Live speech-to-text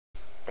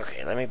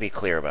Okay, let me be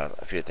clear about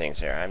a few things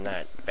here. I'm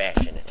not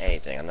bashing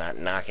anything. I'm not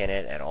knocking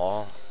it at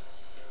all.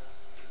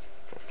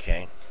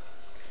 Okay.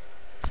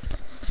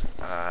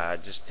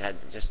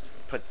 Just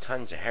put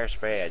tons of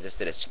hairspray. I just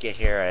did a skit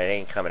here, and it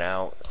ain't coming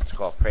out. It's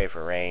called Pray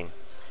for Rain.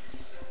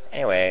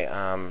 Anyway,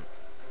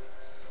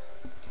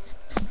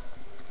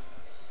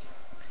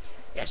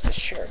 yes, the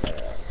shirt.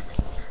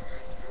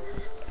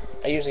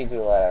 I usually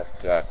do a lot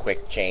of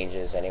quick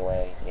changes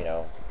anyway. You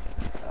know,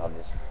 I'll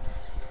just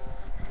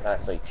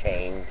constantly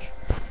change.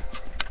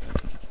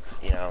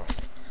 You know,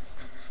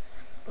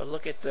 but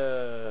look at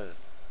the.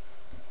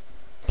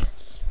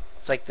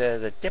 It's like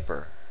the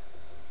dipper.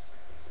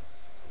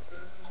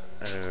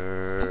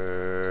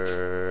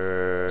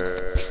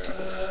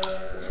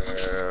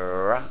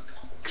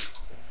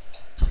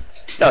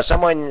 No,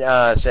 someone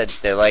said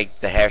they liked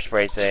the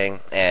hairspray thing,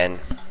 and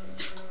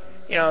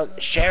you know,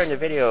 sharing the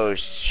videos,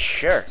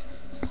 sure.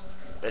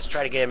 Let's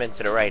try to get them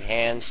into the right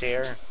hands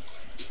here.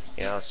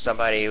 You know,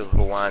 somebody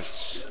who wants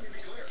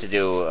to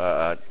do.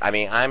 I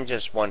mean, I'm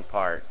just one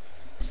part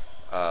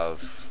of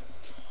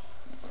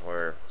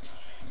where.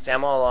 See,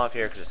 I'm all off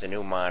here because it's a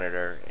new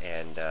monitor,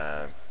 and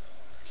I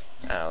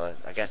don't know.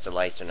 I guess the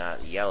lights are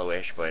not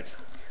yellowish, but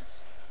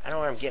I don't know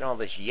where I'm getting all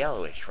this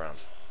yellowish from.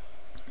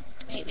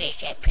 Maybe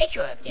it's that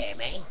picture up there,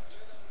 man.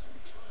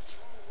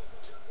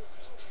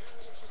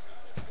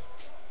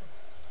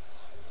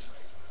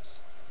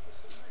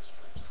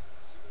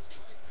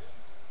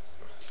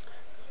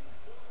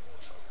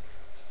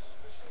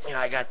 You know,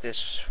 I got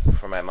this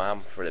for my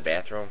mom for the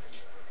bathroom,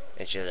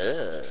 and she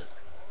said,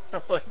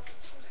 ugh.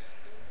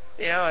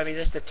 You know, I mean,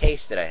 just the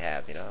taste that I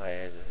have, you know,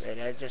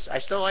 I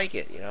still like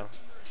it, you know.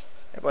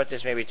 I bought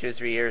this maybe 2-3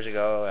 years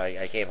ago.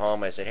 I came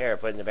home, I said, here,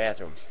 put it in the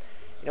bathroom.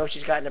 You know what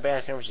she's got in the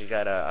bathroom? She's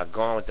got a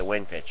Gone with the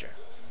Wind picture,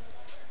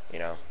 you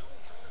know.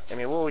 I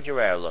mean, what would you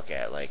rather look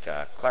at, like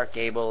Clark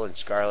Gable and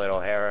Scarlett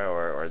O'Hara,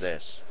 or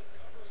this?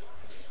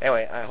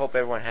 Anyway, I hope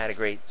everyone had a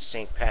great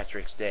St.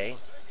 Patrick's Day.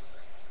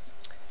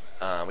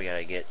 We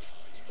gotta get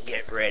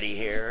ready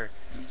here.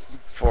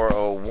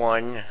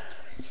 4:01,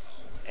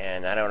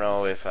 and I don't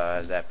know if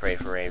that Pray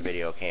for Rain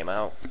video came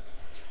out,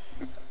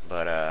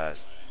 but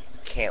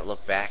can't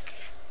look back.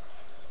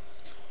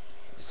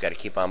 Just got to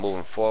keep on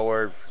moving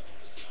forward.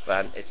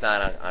 But it's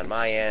not on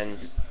my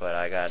end. But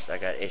I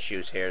got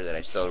issues here that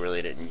I still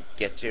really didn't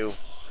get to,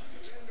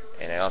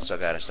 and I also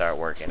got to start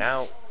working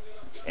out.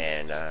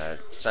 And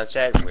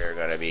Sunset, we're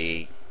gonna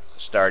be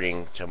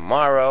starting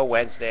tomorrow,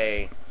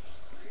 Wednesday.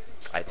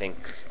 I think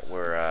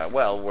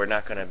we're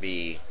not gonna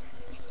be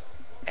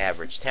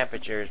average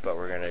temperatures, but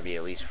we're gonna be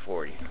at least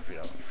 40, you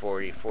know,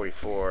 40,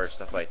 44,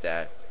 stuff like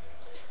that.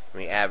 I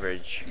mean,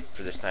 average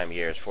for this time of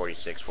year is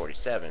 46,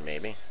 47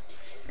 maybe.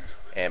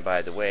 And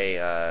by the way,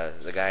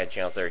 the guy at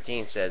Channel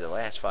 13 said the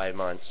last 5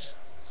 months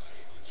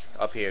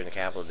up here in the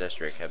Capital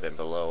District have been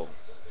below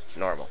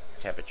normal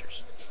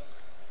temperatures.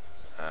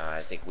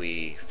 I think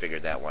we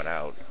figured that one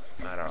out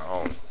on our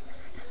own.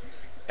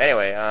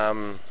 Anyway,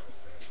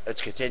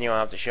 let's continue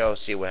on with the show.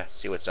 See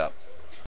what's up.